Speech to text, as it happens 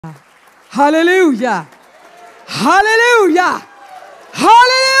Hallelujah. Hallelujah.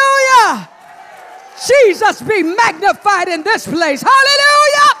 Hallelujah. Jesus be magnified in this place.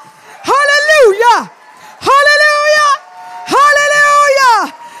 Hallelujah. Hallelujah. Hallelujah.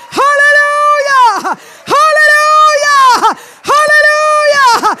 Hallelujah. Hallelujah. Hallelujah.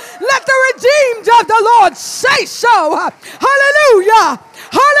 Hallelujah. Let the redeemed of the Lord say so. Hallelujah.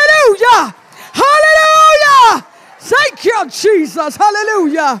 Hallelujah. Hallelujah. Thank you, Jesus.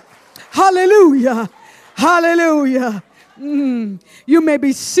 Hallelujah. Hallelujah. Hallelujah. You may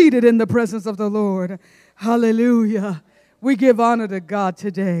be seated in the presence of the Lord. Hallelujah. We give honor to God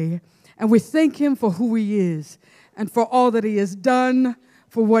today, and we thank Him for who He is and for all that He has done,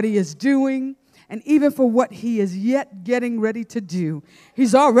 for what He is doing, and even for what He is yet getting ready to do.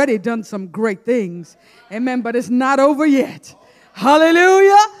 He's already done some great things. Amen. But it's not over yet.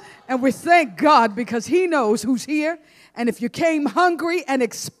 Hallelujah. And we thank God because He knows who's here. And if you came hungry and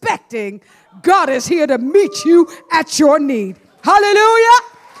expecting, God is here to meet you at your need. Hallelujah.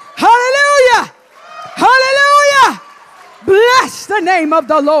 Hallelujah. Hallelujah. Bless the name of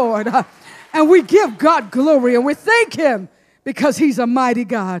the Lord. And we give God glory and we thank Him because He's a mighty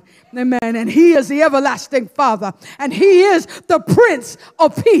God. Amen. And He is the everlasting Father. And He is the Prince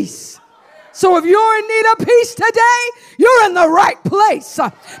of Peace. So if you're in need of peace today, you're in the right place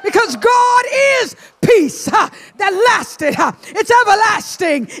because God is peace that lasted. It's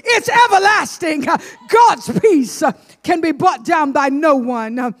everlasting. It's everlasting. God's peace can be brought down by no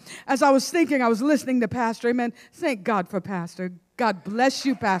one. As I was thinking, I was listening to Pastor. Amen. Thank God for Pastor. God bless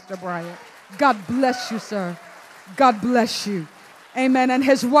you, Pastor Bryant. God bless you, sir. God bless you. Amen. And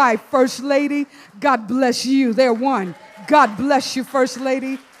his wife, First Lady, God bless you. They're one. God bless you, First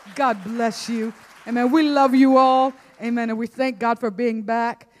Lady. God bless you. Amen. We love you all. Amen. And we thank God for being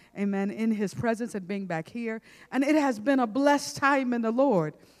back. Amen. In His presence and being back here. And it has been a blessed time in the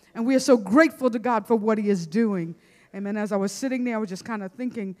Lord. And we are so grateful to God for what He is doing. Amen. As I was sitting there, I was just kind of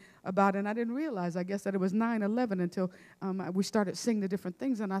thinking about it. And I didn't realize, I guess, that it was 9/11 until we started seeing the different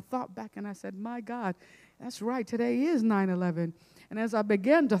things. And I thought back and I said, my God, that's right. Today is 9/11. And as I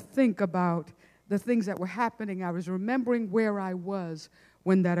began to think about the things that were happening, I was remembering where I was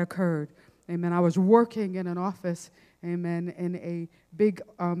when that occurred. Amen. I was working in an office, amen, in a big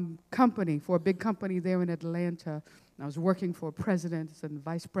company, for a big company there in Atlanta. And I was working for presidents and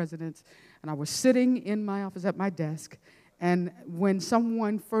vice presidents, and I was sitting in my office at my desk, and when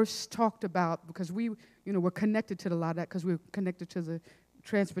someone first talked about, because we, were connected to a lot of that, because we were connected to the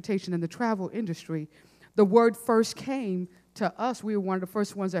transportation and the travel industry, the word first came to us. We were one of the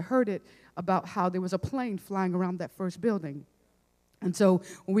first ones that heard it about how there was a plane flying around that first building. And so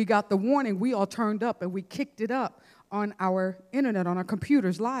when we got the warning, we all turned up and we kicked it up on our internet, on our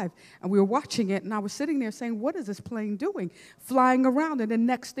computers live. And we were watching it, and I was sitting there saying, what is this plane doing? Flying around, and the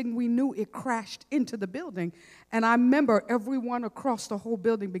next thing we knew, it crashed into the building. And I remember everyone across the whole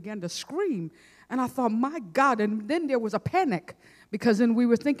building began to scream. And I thought, my God, and then there was a panic. Because then we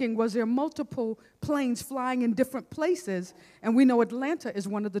were thinking, was there multiple planes flying in different places? And we know Atlanta is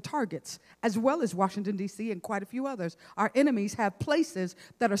one of the targets, as well as Washington, D.C., and quite a few others. Our enemies have places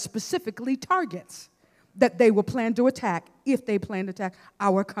that are specifically targets that they will plan to attack if they plan to attack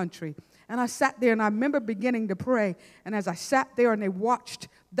our country. And I sat there, and I remember beginning to pray. And as I sat there and they watched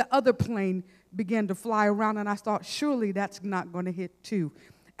the other plane begin to fly around, and I thought, surely that's not going to hit too.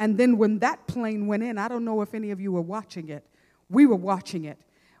 And then when that plane went in, I don't know if any of you were watching it. We were watching it.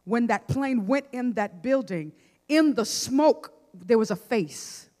 When that plane went in that building, in the smoke, there was a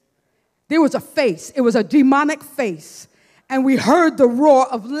face. There was a face. It was a demonic face. And we heard the roar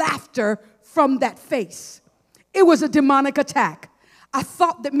of laughter from that face. It was a demonic attack. I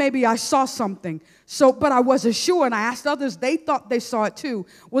thought that maybe I saw something. But I wasn't sure, and I asked others. They thought they saw it too.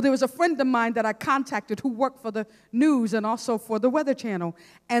 Well, there was a friend of mine that I contacted who worked for the news and also for the Weather Channel.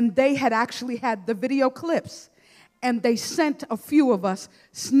 And they had actually had the video clips. And they sent a few of us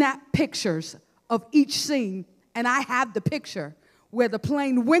snap pictures of each scene. And I have the picture where the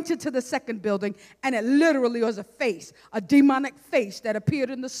plane went into the second building, and it literally was a face, a demonic face that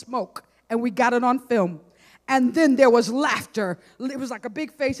appeared in the smoke. And we got it on film. And then there was laughter. It was like a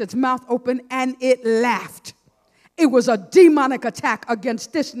big face, its mouth open, and it laughed. It was a demonic attack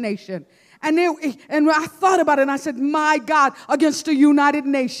against this nation. And I thought about it, and I said, my God, against the United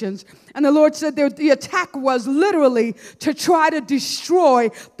Nations. And the Lord said the attack was literally to try to destroy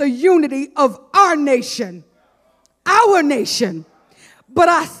the unity of our nation. Our nation. But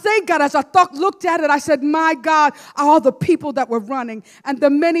I thank God, as I looked at it, I said, my God, all the people that were running and the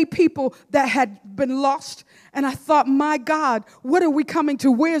many people that had been lost. And I thought, my God, what are we coming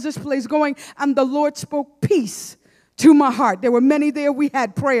to? Where is this place going? And the Lord spoke peace to my heart. There were many there. We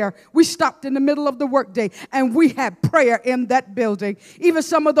had prayer. We stopped in the middle of the workday and we had prayer in that building. Even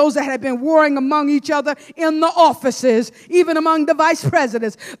some of those that had been warring among each other in the offices, even among the vice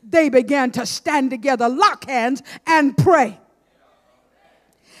presidents, they began to stand together, lock hands, and pray.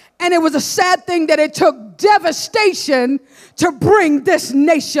 And it was a sad thing that it took devastation to bring this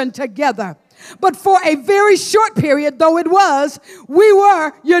nation together. But for a very short period, though it was, we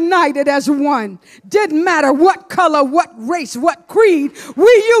were united as one. Didn't matter what color, what race, what creed.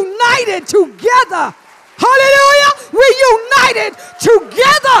 We united together. Hallelujah. We united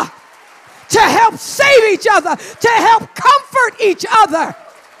together to help save each other, to help comfort each other.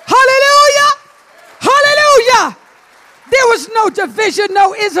 Hallelujah. Hallelujah. There was no division,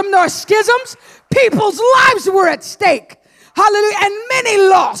 no ism, nor schisms. People's lives were at stake. Hallelujah. And many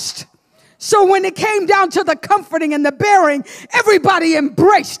lost. So when it came down to the comforting and the bearing, everybody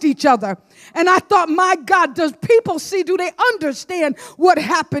embraced each other. And I thought, my God, does people see, do they understand what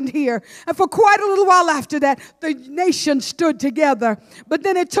happened here? And for quite a little while after that, the nation stood together. But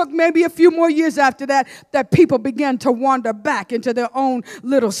then it took maybe a few more years after that, that people began to wander back into their own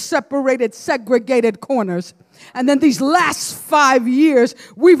little separated, segregated corners. And then these last 5 years,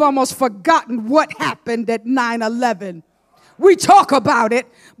 we've almost forgotten what happened at 9/11. We talk about it,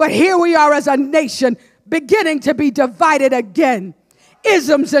 but here we are as a nation beginning to be divided again.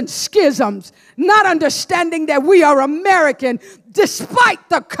 Isms and schisms, not understanding that we are American despite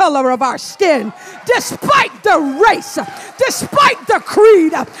the color of our skin, despite the race, despite the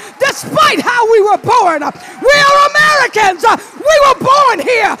creed, despite how we were born. We are Americans. We were born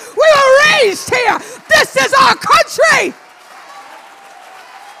here. We were raised here. This is our country.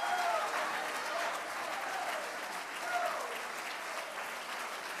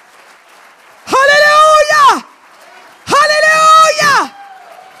 Hallelujah! Hallelujah!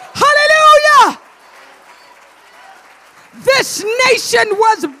 Hallelujah! This nation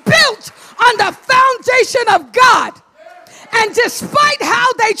was built on the foundation of God. And despite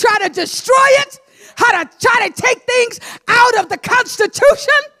how they try to destroy it, how to try to take things out of the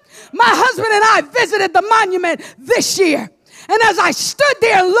Constitution, my husband and I visited the monument this year. And as I stood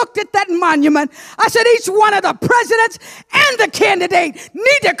there and looked at that monument, I said, each one of the presidents and the candidate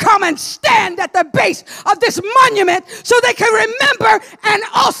need to come and stand at the base of this monument so they can remember and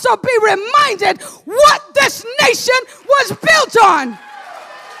also be reminded what this nation was built on.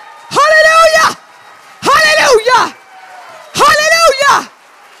 Hallelujah! Hallelujah! Hallelujah!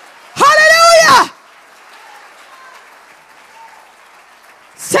 Hallelujah!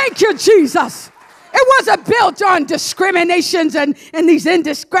 Thank you, Jesus. It wasn't built on discriminations and these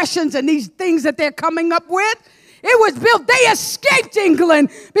indiscretions and these things that they're coming up with. It was built, they escaped England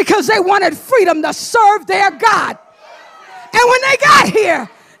because they wanted freedom to serve their God. And when they got here,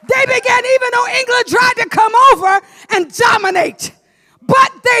 they began, even though England tried to come over and dominate,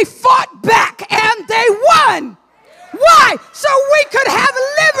 but they fought back and they won. Why? So we could have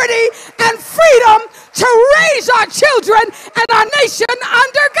liberty and freedom to raise our children and our nation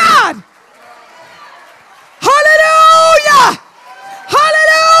under God. Hallelujah!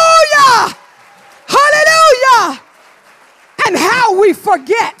 Hallelujah! Hallelujah! And how we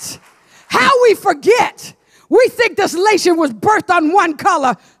forget. We think this nation was birthed on one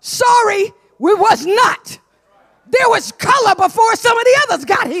color. Sorry, it was not. There was color before some of the others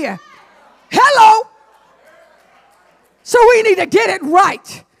got here. Hello? So we need to get it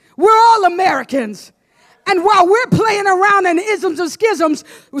right. We're all Americans. And while we're playing around in isms and schisms,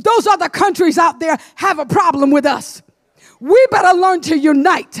 those other countries out there have a problem with us. We better learn to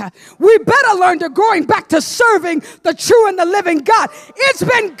unite. We better learn to going back to serving the true and the living God. It's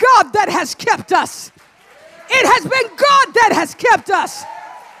been God that has kept us. It has been God that has kept us.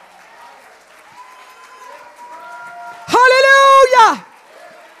 Hallelujah!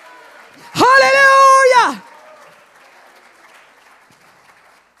 Hallelujah!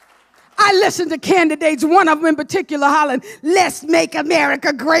 I listened to candidates, one of them in particular hollering, let's make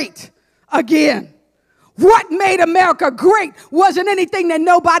America great again. What made America great wasn't anything that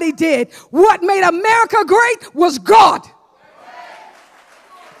nobody did. What made America great was God.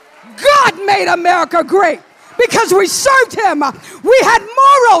 God made America great because we served him. We had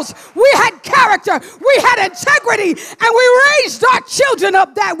morals, we had character, we had integrity, and we raised our children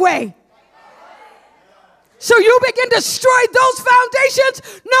up that way. So you begin to destroy those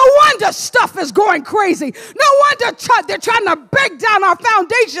foundations, no wonder stuff is going crazy. No wonder they're trying to break down our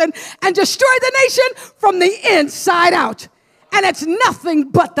foundation and destroy the nation from the inside out. And it's nothing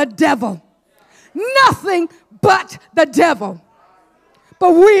but the devil. Nothing but the devil.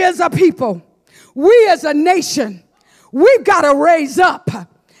 But we as a people, we as a nation, we've got to raise up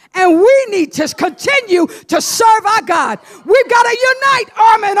And we need to continue to serve our God. We've got to unite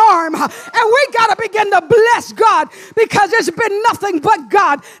arm in arm. And we got to begin to bless God, because it's been nothing but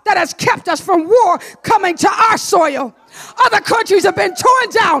God that has kept us from war coming to our soil. Other countries have been torn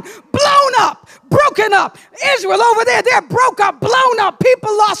down, blown up, broken up. Israel over there, they're broke up, blown up.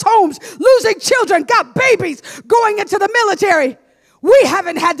 People lost homes, losing children, got babies going into the military. We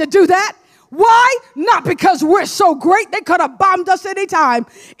haven't had to do that. Why? Not because we're so great. They could have bombed us anytime.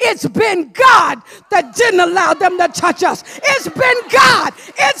 It's been God that didn't allow them to touch us. It's been God.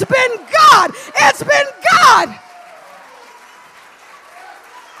 It's been God. It's been God.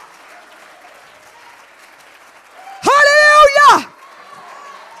 Hallelujah.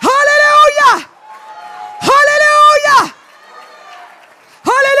 Hallelujah. Hallelujah.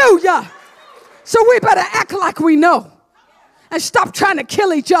 Hallelujah. So we better act like we know and stop trying to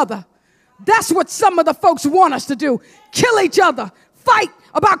kill each other. That's what some of the folks want us to do. Kill each other. Fight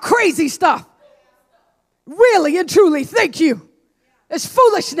about crazy stuff. Really and truly, thank you. It's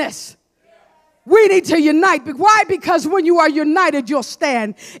foolishness. We need to unite. Why? Because when you are united, you'll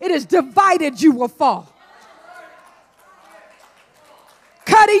stand. It is divided, you will fall.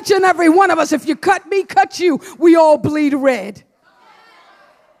 Cut each and every one of us. If you cut me, cut you. We all bleed red.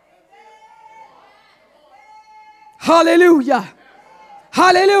 Hallelujah.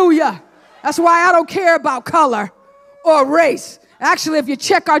 Hallelujah. That's why I don't care about color or race. Actually, if you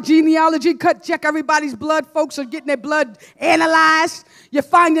check our genealogy, check everybody's blood, folks are getting their blood analyzed. You're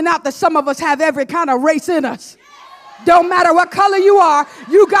finding out that some of us have every kind of race in us. Don't matter what color you are,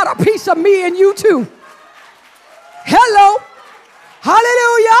 you got a piece of me in you too. Hello.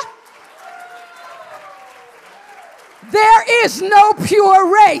 Hallelujah. There is no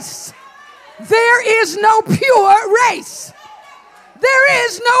pure race. There is no pure race. There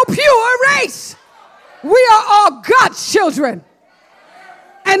is no pure race. We are all God's children.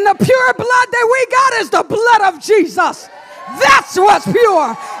 And the pure blood that we got is the blood of Jesus. That's what's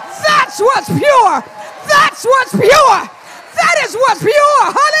pure. That's what's pure. That's what's pure. That is what's pure.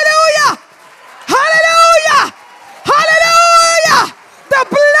 Hallelujah. Hallelujah. Hallelujah. The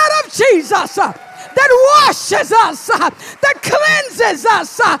blood of Jesus that washes us, that cleanses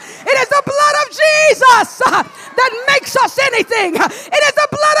us. It is the blood of Jesus that makes us anything. It is the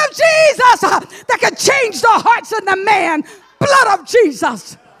blood of Jesus that can change the hearts of the man. Blood of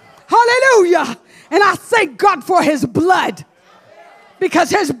Jesus. Hallelujah. And I thank God for his blood, because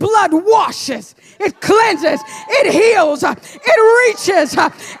his blood washes, it cleanses, it heals, it reaches,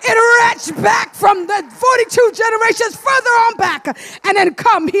 it reaches back from the 42 generations further on back, and then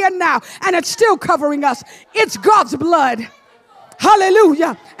come here now, and it's still covering us. It's God's blood.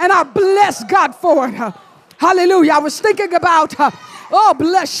 Hallelujah. And I bless God for it. Hallelujah. I was thinking about, oh,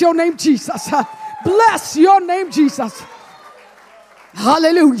 bless your name, Jesus. Bless your name, Jesus.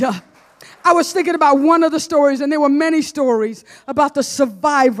 Hallelujah. I was thinking about one of the stories, and there were many stories about the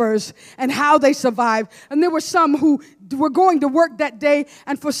survivors and how they survived. And there were some who were going to work that day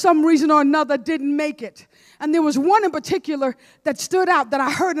and for some reason or another didn't make it. And there was one in particular that stood out that I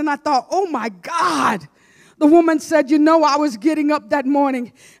heard, and I thought, oh my God. The woman said, you know, I was getting up that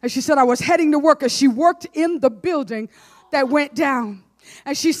morning, and she said I was heading to work, as she worked in the building that went down.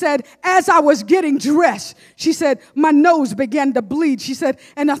 And she said, as I was getting dressed, she said, my nose began to bleed. She said,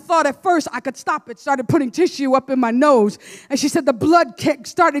 and I thought at first I could stop it, started putting tissue up in my nose. And she said, the blood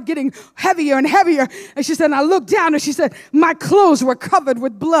started getting heavier and heavier. And she said, and I looked down, and she said, my clothes were covered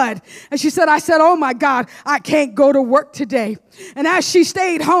with blood. And she said, I said, oh my God, I can't go to work today. And as she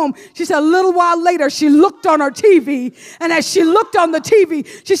stayed home, she said a little while later, she looked on her TV. And as she looked on the TV,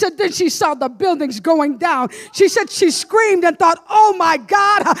 she said, then she saw the buildings going down. She said she screamed and thought, oh my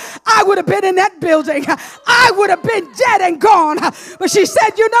God, I would have been in that building. I would have been dead and gone. But she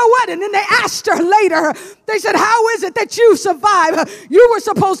said, you know what? And then they asked her later, they said, how is it that you survived? You were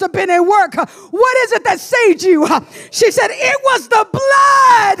supposed to have been at work. What is it that saved you? She said, it was the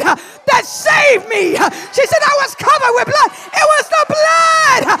blood that saved me. She said, I was covered with blood. It was the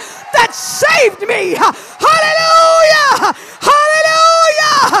blood that saved me. Hallelujah.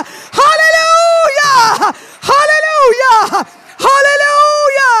 Hallelujah. Hallelujah. Hallelujah.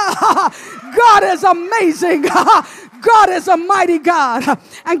 Hallelujah. God is amazing. God is a mighty God.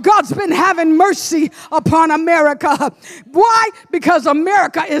 And God's been having mercy upon America. Why? Because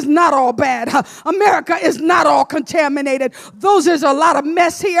America is not all bad. America is not all contaminated. There's a lot of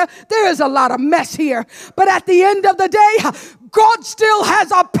mess here. There is a lot of mess here. But at the end of the day, God still has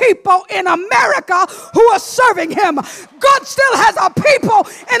a people in America who are serving him. God still has a people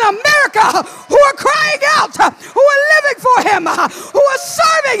in America who are crying out, who are living for him, who are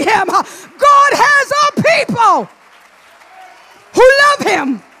serving him. God has a people who love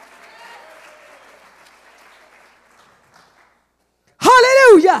him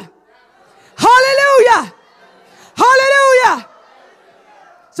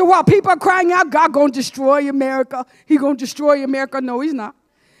So while people are crying out, God going to destroy America, he going to destroy America. No, he's not.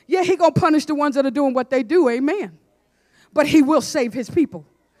 Yeah, he going to punish the ones that are doing what they do. Amen. But he will save his people.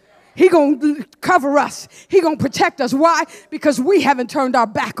 He going to cover us. He going to protect us. Why? Because we haven't turned our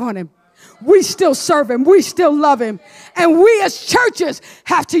back on him. We still serve him. We still love him. And we as churches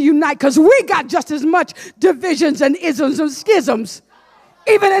have to unite because we got just as much divisions and isms and schisms,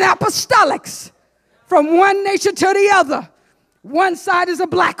 even in apostolics, from one nation to the other. One side is a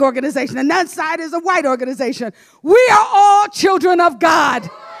black organization and that side is a white organization. We are all children of God.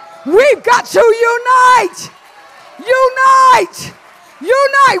 We've got to unite. Unite.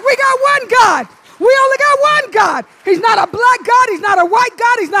 Unite. We got one God. We only got one God. He's not a black God. He's not a white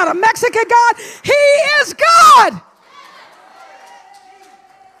God. He's not a Mexican God. He is God.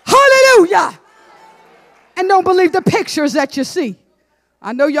 Hallelujah. And don't believe the pictures that you see.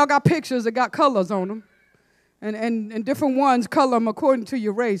 I know y'all got pictures that got colors on them. And different ones color them according to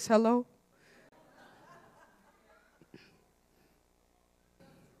your race. Hello?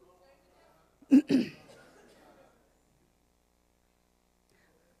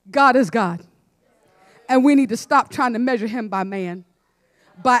 God is God. And we need to stop trying to measure him by man,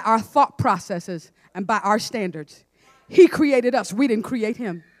 by our thought processes, and by our standards. He created us. We didn't create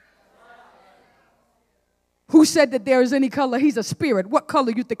him. Who said that there is any color? He's a spirit. What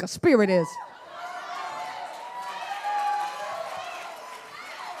color you think a spirit is?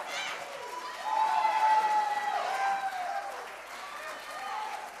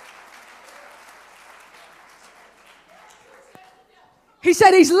 He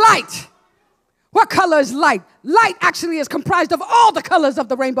said he's light. What color is light? Light actually is comprised of all the colors of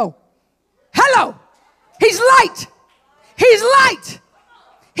the rainbow. Hello. He's light. He's light.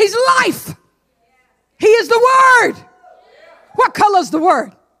 He's life. He is the word. What color is the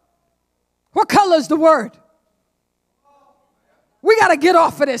word? What color is the word? We got to get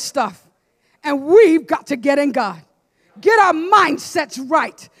off of this stuff. And we've got to get in God. Get our mindsets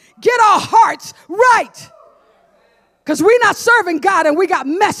right. Get our hearts right. Because we're not serving God and we got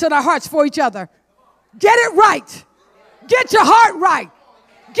mess in our hearts for each other. Get it right. Get your heart right.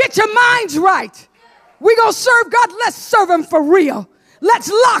 Get your minds right. We're going to serve God. Let's serve him for real. Let's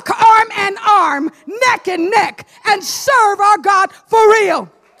lock arm and arm, neck and neck, and serve our God for real.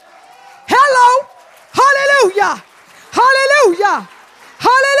 Hello. Hallelujah. Hallelujah.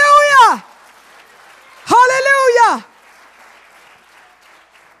 Hallelujah. Hallelujah.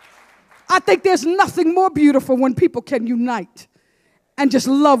 I think there's nothing more beautiful when people can unite and just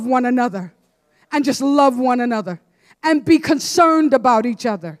love one another and just love one another and be concerned about each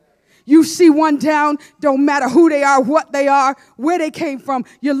other. You see one down, don't matter who they are, what they are, where they came from,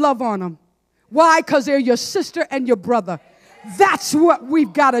 you love on them. Why? Because they're your sister and your brother. That's what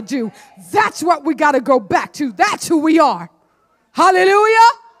we've got to do. That's what we got to go back to. That's who we are. Hallelujah.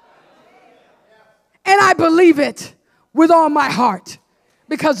 And I believe it with all my heart.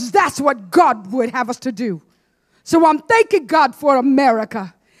 Because that's what God would have us to do. So I'm thanking God for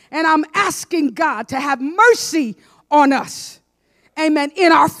America. And I'm asking God to have mercy on us. Amen.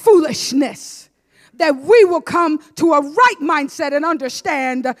 In our foolishness. That we will come to a right mindset and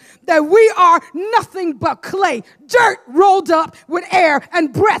understand that we are nothing but clay. Dirt rolled up with air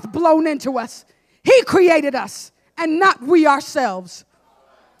and breath blown into us. He created us and not we ourselves.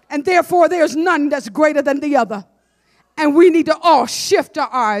 And therefore there's none that's greater than the other. And we need to all shift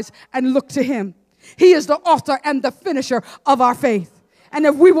our eyes and look to him. He is the author and the finisher of our faith. And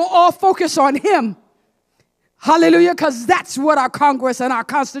if we will all focus on him, hallelujah, because that's what our Congress and our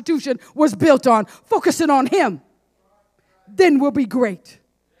Constitution was built on, focusing on him, then we'll be great.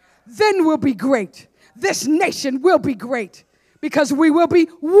 Then we'll be great. This nation will be great because we will be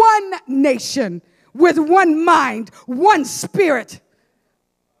one nation with one mind, one spirit,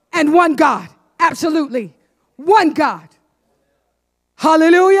 and one God. Absolutely. One God.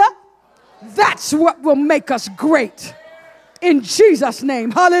 Hallelujah. That's what will make us great. In Jesus' name.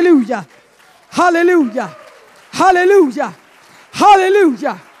 Hallelujah. Hallelujah. Hallelujah.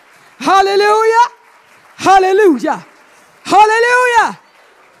 Hallelujah. Hallelujah. Hallelujah. Hallelujah.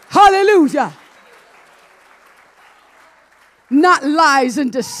 Hallelujah. Not lies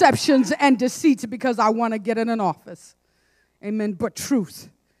and deceptions and deceits because I want to get in an office. Amen. But truth.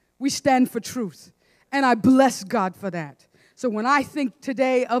 We stand for truth. And I bless God for that. So when I think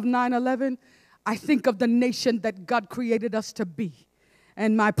today of 9/11, I think of the nation that God created us to be.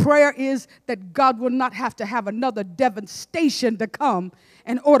 And my prayer is that God will not have to have another devastation to come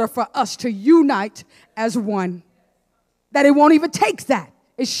in order for us to unite as one. That it won't even take that.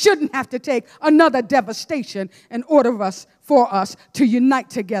 It shouldn't have to take another devastation in order for us to unite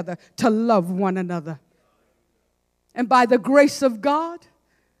together, to love one another. And by the grace of God,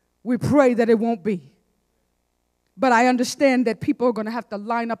 We pray that it won't be. But I understand that people are going to have to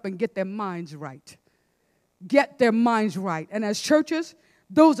line up and get their minds right. Get their minds right. And as churches,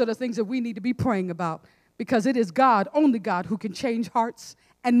 those are the things that we need to be praying about, because it is God, only God, who can change hearts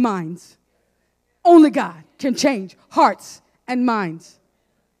and minds. Only God can change hearts and minds.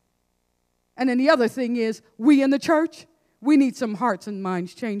 And then the other thing is, we in the church, we need some hearts and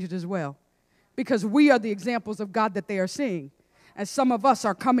minds changed as well, because we are the examples of God that they are seeing. And some of us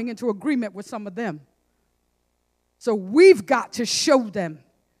are coming into agreement with some of them. So we've got to show them.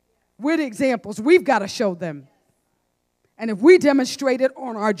 We're the examples. We've got to show them. And if we demonstrate it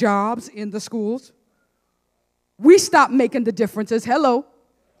on our jobs, in the schools, we stop making the differences. Hello.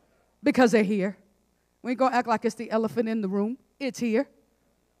 Because they're here. We ain't going to act like it's the elephant in the room. It's here.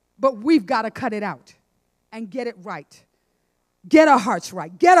 But we've got to cut it out and get it right. Get our hearts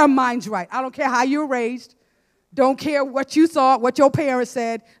right. Get our minds right. I don't care how you were raised. Don't care what you thought, what your parents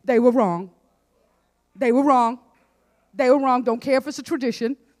said. They were wrong. They were wrong. They were wrong. Don't care if it's a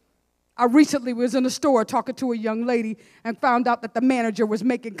tradition. I recently was in a store talking to a young lady and found out that the manager was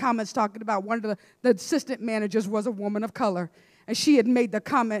making comments talking about one of the assistant managers was a woman of color. And she had made the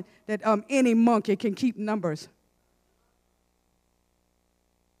comment that any monkey can keep numbers.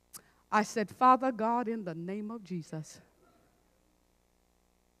 I said, Father God, in the name of Jesus,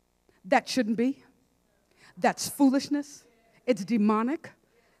 that shouldn't be. That's foolishness. It's demonic.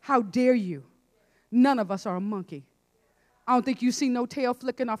 How dare you? None of us are a monkey. I don't think you see no tail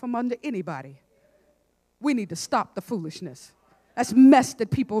flicking off from under anybody. We need to stop the foolishness. That's mess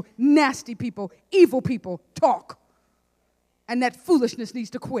that people, nasty people, evil people talk. And that foolishness needs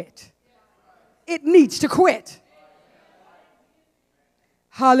to quit. It needs to quit.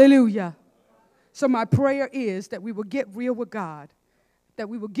 Hallelujah. So my prayer is that we will get real with God, that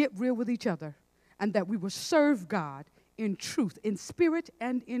we will get real with each other, and that we will serve God in truth, in spirit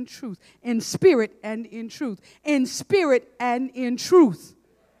and in truth, in spirit and in truth, in spirit and in truth.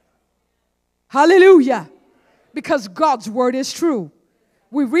 Hallelujah. Because God's word is true.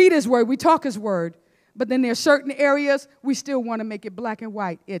 We read his word, we talk his word, but then there are certain areas we still want to make it black and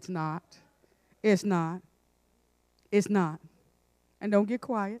white. It's not. It's not. It's not. And don't get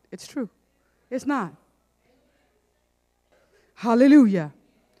quiet. It's true. It's not. Hallelujah.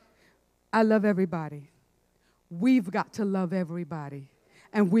 I love everybody. We've got to love everybody.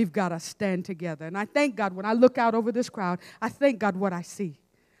 And we've got to stand together. And I thank God when I look out over this crowd, I thank God what I see.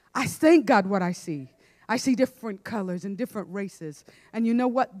 I thank God what I see. I see different colors and different races. And you know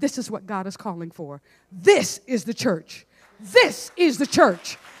what? This is what God is calling for. This is the church. This is the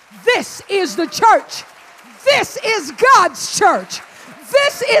church. This is the church. This is God's church.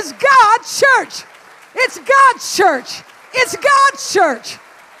 This is God's church. It's God's church. It's God's church.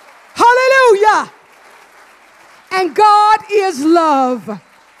 Hallelujah. And God is love.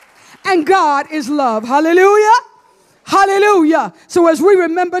 And God is love. Hallelujah. Hallelujah. So as we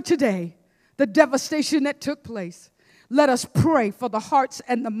remember today the devastation that took place, let us pray for the hearts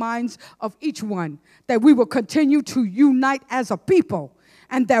and the minds of each one, that we will continue to unite as a people,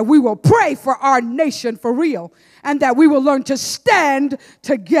 and that we will pray for our nation for real, and that we will learn to stand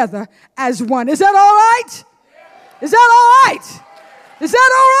together as one. Is that all right? Is that all right? Is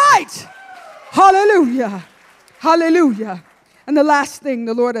that all right? Hallelujah. Hallelujah. And the last thing,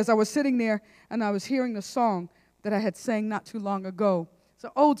 the Lord, as I was sitting there and I was hearing the song that I had sang not too long ago, it's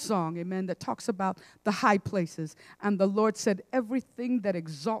an old song, amen, that talks about the high places. And the Lord said, everything that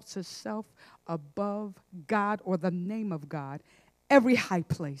exalts itself above God or the name of God, every high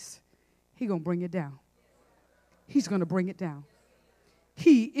place, He's going to bring it down. He's going to bring it down.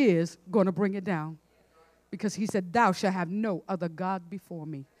 He is going to bring it down. Because he said, thou shalt have no other God before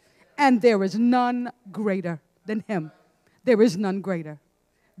me. And there is none greater than him. There is none greater.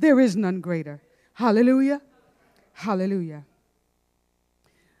 There is none greater. Hallelujah. Hallelujah.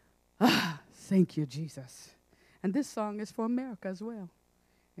 Thank you, Jesus. And this song is for America as well.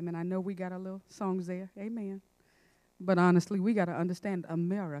 Amen. I know we got our little songs there. Amen. But honestly, we got to understand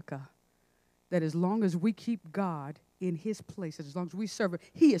America, that as long as we keep God in his place, as long as we serve him,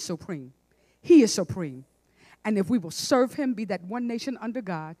 he is supreme. He is supreme. And if we will serve him, be that one nation under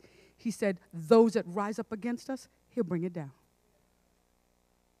God, he said, those that rise up against us, he'll bring it down.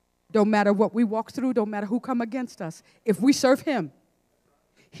 Don't matter what we walk through, don't matter who come against us. If we serve him,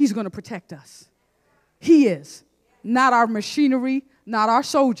 he's going to protect us. He is. Not our machinery, not our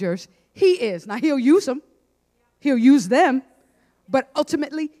soldiers. He is. Now, he'll use them. He'll use them. But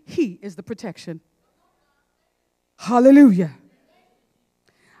ultimately, he is the protection. Hallelujah.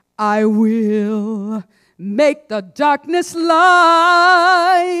 I will make the darkness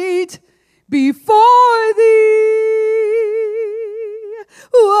light before thee.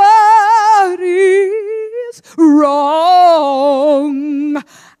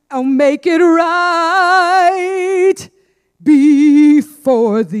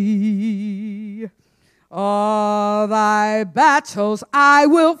 before thee. All thy battles I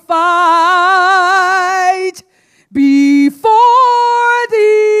will fight before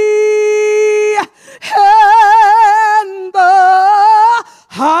thee, and the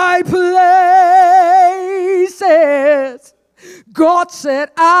high places God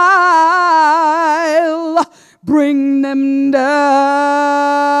said I'll bring them down.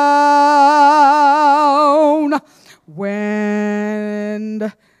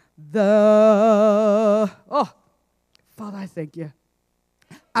 When Father, I thank you.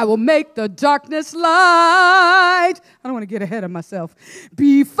 I will make the darkness light. I don't want to get ahead of myself.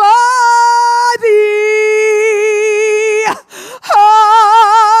 Before thee,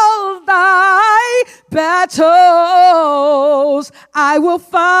 all thy battles I will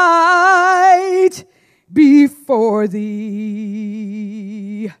fight before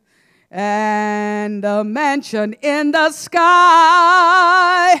thee. And a mansion in the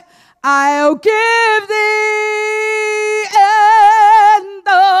sky I'll give thee, and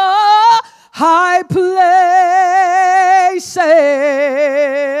the high places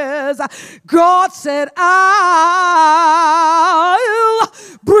God said I'll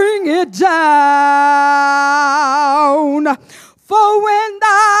bring it down. For when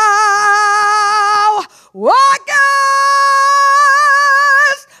thou walkest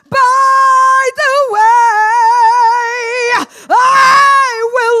by the way, I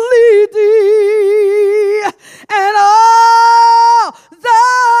will lead thee, and all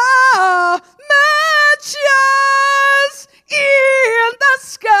the mansions in the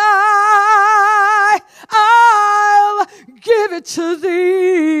sky, I'll give it to thee.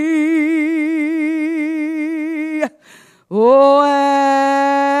 Oh,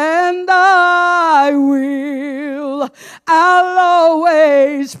 and I'll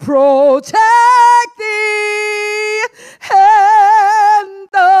always protect thee, and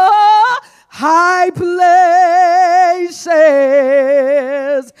the high places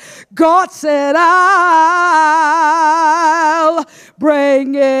God said I'll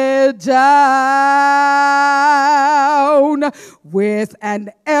bring it down. With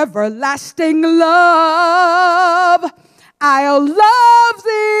an everlasting love I'll love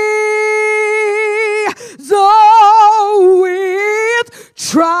thee, though with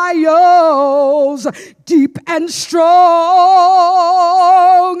trials deep and strong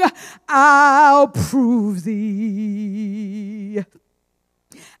I'll prove thee.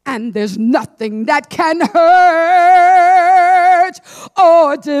 And there's nothing that can hurt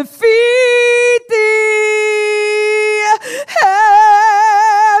or defeat thee,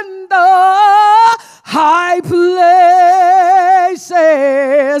 and the high places,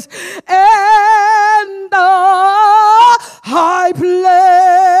 and the high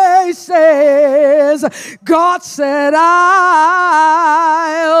places God said I'll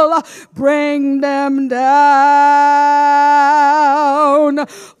bring them down.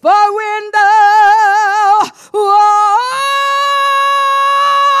 For when thou walkest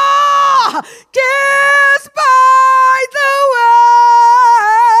by the way,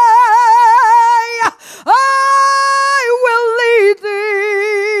 I will lead thee,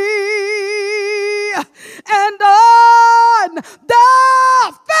 and on the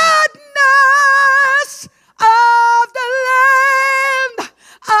fatness of the land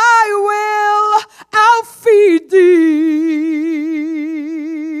I'll feed thee,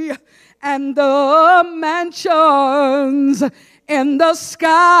 and the mansions in the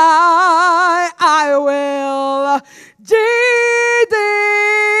sky I will give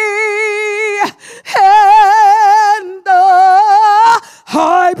thee, and the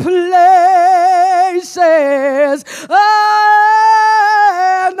high places,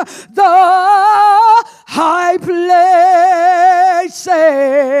 and the high places,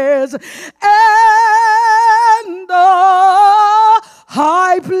 and the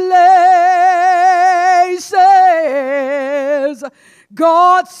high places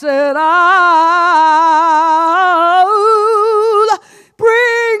God said I'll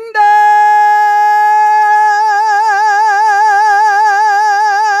bring them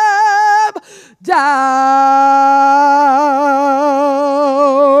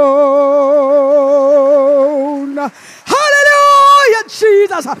down. Hallelujah,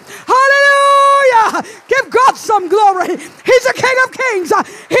 Jesus. Hallelujah. Give God some glory. He's the King of Kings.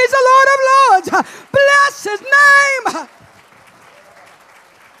 He's the Lord of Lords. Bless his name.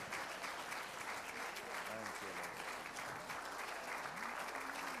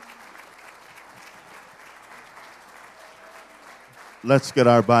 Let's get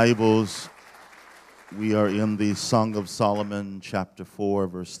our Bibles. We are in the Song of Solomon, chapter 4,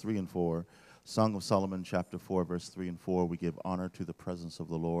 verse 3 and 4. Song of Solomon, chapter 4, verse 3 and 4. We give honor to the presence of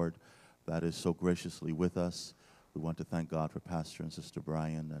the Lord that is so graciously with us. We want to thank God for Pastor and Sister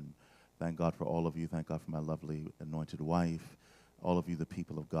Brian, and thank God for all of you. Thank God for my lovely anointed wife, all of you, the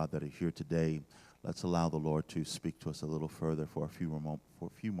people of God that are here today. Let's allow the Lord to speak to us a little further for a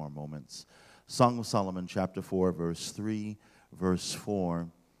few more moments. Song of Solomon, chapter 4, verse 3, verse 4,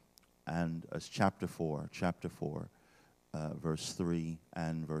 and chapter 4, verse 3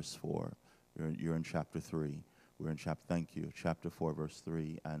 and verse 4. You're in chapter 3. We're in chapter 4, verse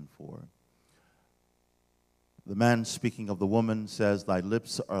 3 and 4. The man speaking of the woman says, "Thy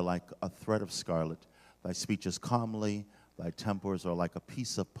lips are like a thread of scarlet. Thy speech is comely. Thy tempers are like a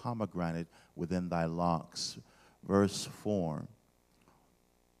piece of pomegranate within thy locks." Verse 4.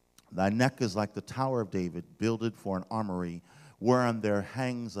 Thy neck is like the Tower of David, builded for an armory, whereon there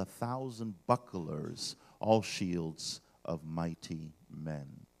hangs 1,000 bucklers, all shields of mighty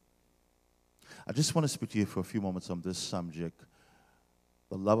men. I just want to speak to you for a few moments on this subject.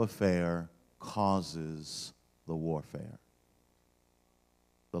 The love affair causes the warfare.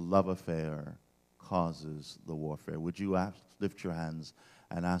 The love affair causes the warfare. Would you lift your hands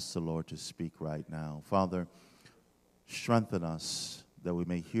and ask the Lord to speak right now? Father, strengthen us that we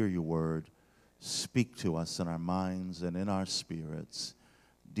may hear your word. Speak to us in our minds and in our spirits.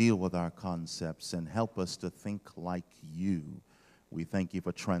 Deal with our concepts and help us to think like you. We thank you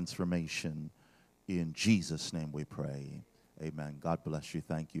for transformation. In Jesus' name we pray. Amen. God bless you.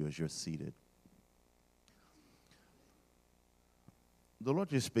 Thank you as you're seated. The Lord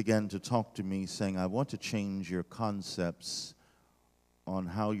just began to talk to me saying, I want to change your concepts on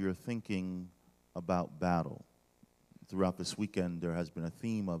how you're thinking about battle. Throughout this weekend, there has been a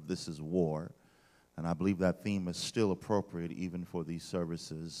theme of this is war. And I believe that theme is still appropriate even for these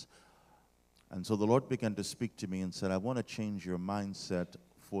services. And so the Lord began to speak to me and said, I want to change your mindset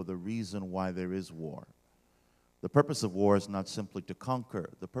for the reason why there is war. The purpose of war is not simply to conquer.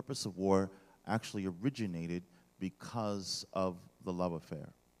 The purpose of war actually originated because of the love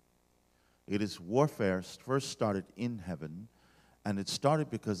affair. It is warfare first started in heaven, and it started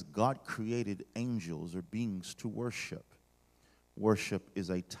because God created angels or beings to worship. Worship is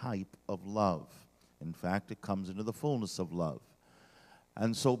a type of love. In fact, it comes into the fullness of love.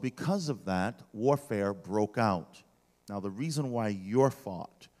 And so because of that, warfare broke out. Now, the reason why you're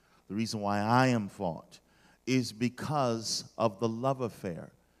fought, the reason why I am fought, is because of the love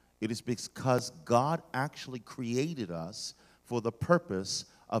affair. It is because God actually created us for the purpose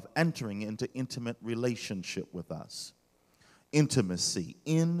of entering into intimate relationship with us. Intimacy,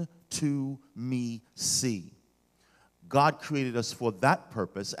 into me see. God created us for that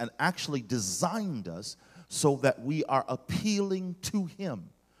purpose and actually designed us so that we are appealing to him.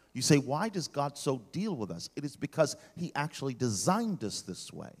 You say, why does God so deal with us? It is because he actually designed us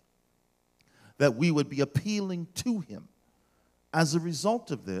this way, that we would be appealing to him. As a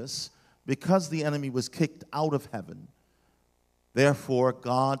result of this, because the enemy was kicked out of heaven, therefore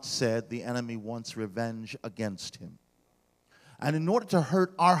God said the enemy wants revenge against him. And in order to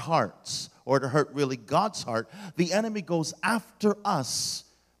hurt our hearts, or to hurt really God's heart, the enemy goes after us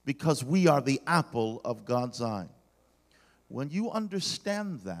because we are the apple of God's eye. When you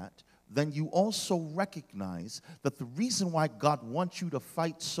understand that, then you also recognize that the reason why God wants you to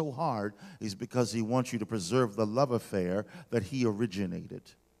fight so hard is because he wants you to preserve the love affair that he originated.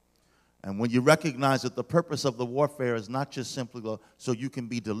 And when you recognize that the purpose of the warfare is not just simply so you can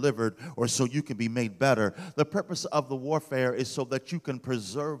be delivered or so you can be made better, the purpose of the warfare is so that you can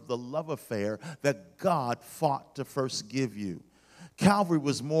preserve the love affair that God fought to first give you. Calvary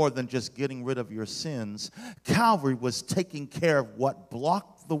was more than just getting rid of your sins. Calvary was taking care of what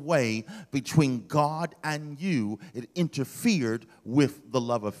blocked the way between God and you. It interfered with the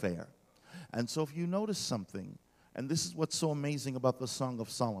love affair. And so if you notice something, and this is what's so amazing about the Song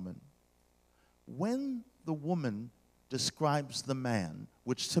of Solomon, when the woman describes the man,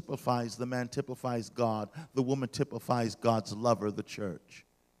 which typifies the man, typifies God, the woman typifies God's lover, the church.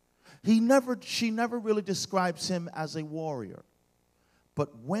 She never really describes him as a warrior.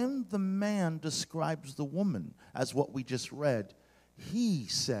 But when the man describes the woman, as what we just read, he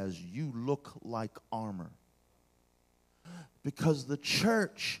says, you look like armor. Because the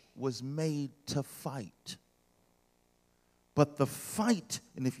church was made to fight. But the fight,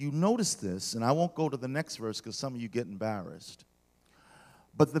 and if you notice this, and I won't go to the next verse because some of you get embarrassed,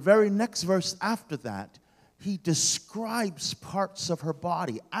 but the very next verse after that, he describes parts of her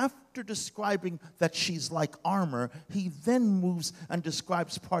body. After describing that she's like armor, he then moves and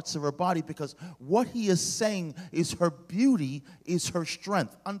describes parts of her body, because what he is saying is her beauty is her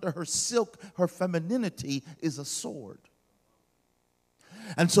strength. Under her silk, her femininity is a sword.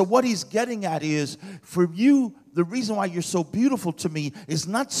 And so what he's getting at is, for you, the reason why you're so beautiful to me is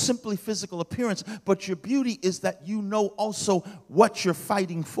not simply physical appearance, but your beauty is that you know also what you're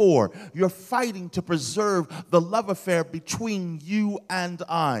fighting for. You're fighting to preserve the love affair between you and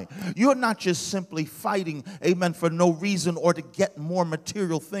I. You're not just simply fighting, amen, for no reason or to get more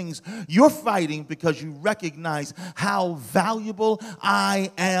material things. You're fighting because you recognize how valuable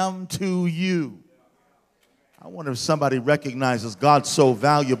I am to you. I wonder if somebody recognizes God's so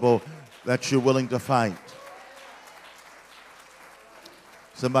valuable that you're willing to fight.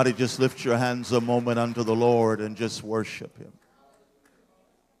 Somebody just lift your hands a moment unto the Lord and just worship him.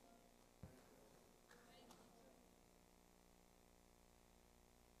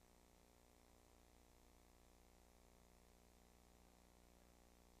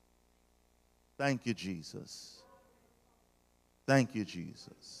 Thank you, Jesus. Thank you,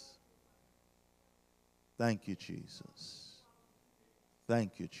 Jesus. Thank you, Jesus.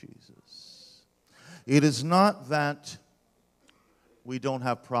 Thank you, Jesus. It is not that we don't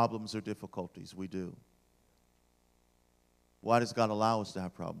have problems or difficulties. We do. Why does God allow us to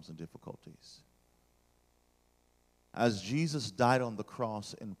have problems and difficulties? As Jesus died on the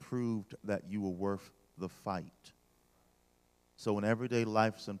cross and proved that you were worth the fight. So in everyday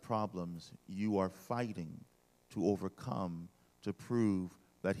lives and problems, you are fighting to overcome, to prove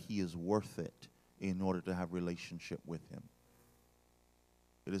that he is worth it in order to have relationship with him.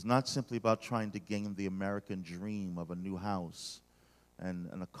 It is not simply about trying to gain the American dream of a new house and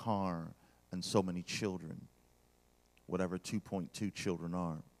a car and so many children, whatever 2.2 children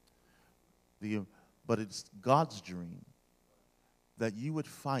are. But it's God's dream that you would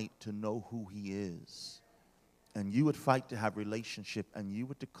fight to know who he is, and you would fight to have relationship, and you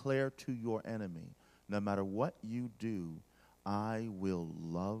would declare to your enemy, no matter what you do, I will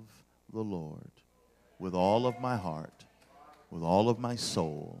love the Lord with all of my heart, with all of my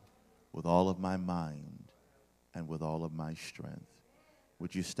soul, with all of my mind, and with all of my strength.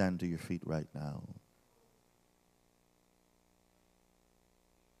 Would you stand to your feet right now?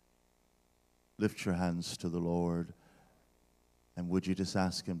 Lift your hands to the Lord, and would you just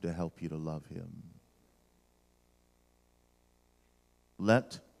ask him to help you to love him?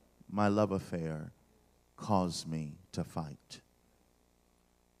 Let my love affair cause me to fight.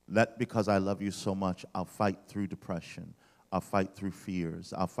 Let, because I love you so much, I'll fight through depression. I'll fight through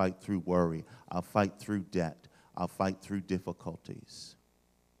fears. I'll fight through worry. I'll fight through debt. I'll fight through difficulties.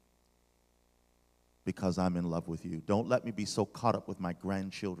 Because I'm in love with you. Don't let me be so caught up with my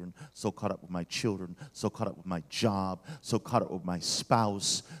grandchildren, so caught up with my children, so caught up with my job, so caught up with my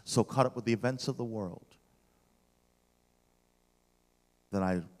spouse, so caught up with the events of the world that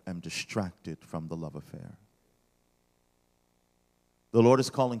I am distracted from the love affair. The Lord is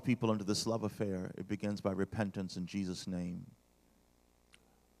calling people into this love affair. It begins by repentance in Jesus' name.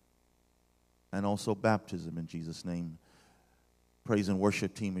 And also baptism in Jesus' name. Praise and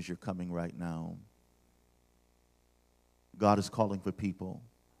worship team as you're coming right now. God is calling for people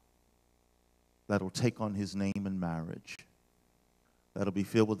that will take on his name in marriage, that will be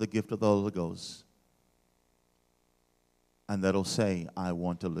filled with the gift of the Holy Ghost, and that will say, I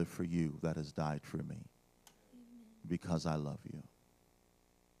want to live for you that has died for me because I love you.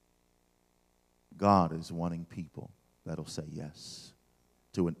 God is wanting people that will say yes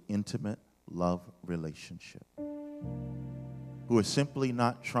to an intimate love relationship, who are simply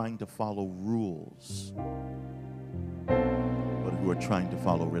not trying to follow rules, but who are trying to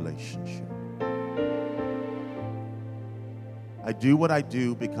follow relationship. I do what I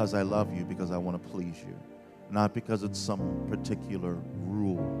do because I love you, because I want to please you, not because it's some particular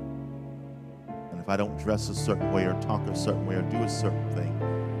rule. And if I don't dress a certain way or talk a certain way or do a certain thing,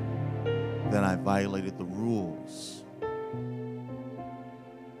 then I violated the rules.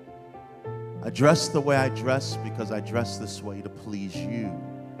 I dress the way I dress because I dress this way to please you.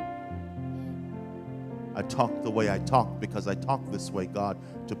 I talk the way I talk because I talk this way, God,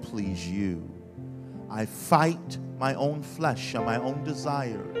 to please you. I fight my own flesh and my own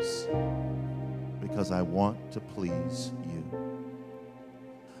desires because I want to please you.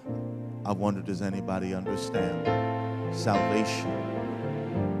 I wonder, does anybody understand? Salvation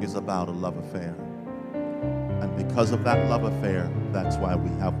is about a love affair. And because of that love affair, that's why we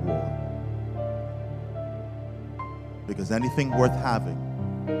have war. Because anything worth having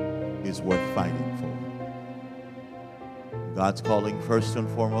is worth fighting for. God's calling first and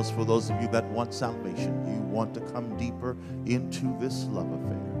foremost for those of you that want salvation. You want to come deeper into this love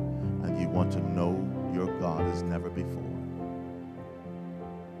affair, and you want to know your God as never before.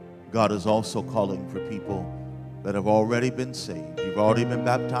 God is also calling for people that have already been saved. You've already been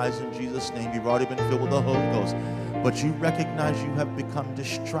baptized in Jesus' name. You've already been filled with the Holy Ghost. but you recognize you have become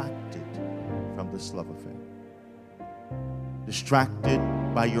distracted from this love affair. Distracted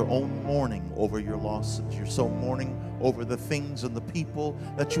by your own mourning over your losses. You're so mourning over the things and the people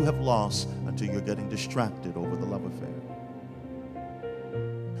that you have lost until you're getting distracted over the love affair.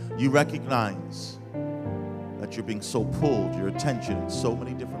 You recognize that you're being so pulled, your attention in so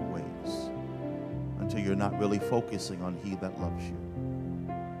many different ways, until you're not really focusing on He that loves you.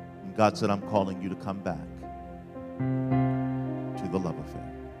 And God said, I'm calling you to come back to the love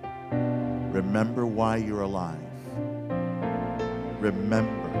affair. Remember why you're alive.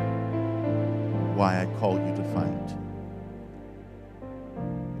 Remember why I call you to fight.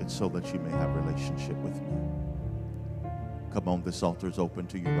 It's so that you may have relationship with me. Come on, this altar is open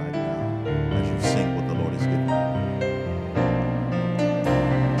to you right now as you sing what the Lord has given you.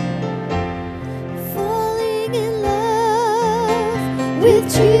 Falling in love with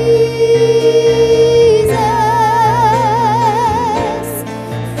Jesus.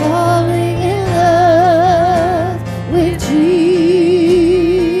 Falling in love with Jesus.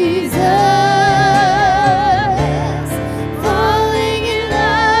 Falling in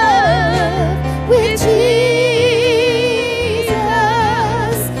love with Jesus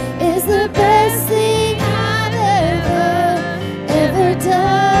is the best thing I've ever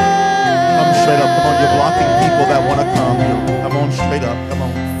done. Come straight up. Come on, you're blocking people that want to come. Come on, straight up. Come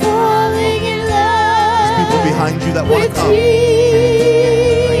on. Falling in love. There's people behind you that want to come.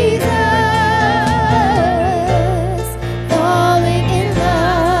 Falling in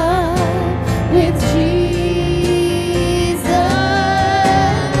love with Jesus.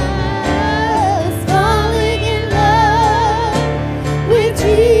 Falling in love with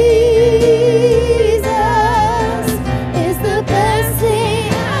Jesus is the best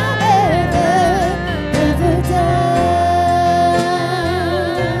thing I've ever done.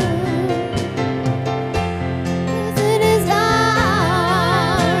 'Cause in His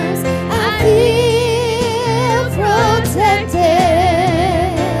arms I feel protected.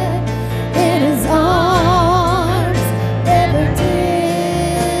 In His arms, never disconnected.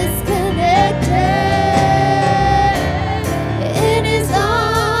 In His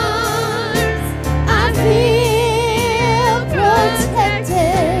arms, I feel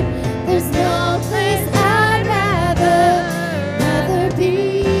protected. There's no place I'd rather be.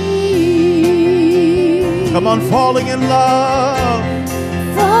 Come on, falling in love.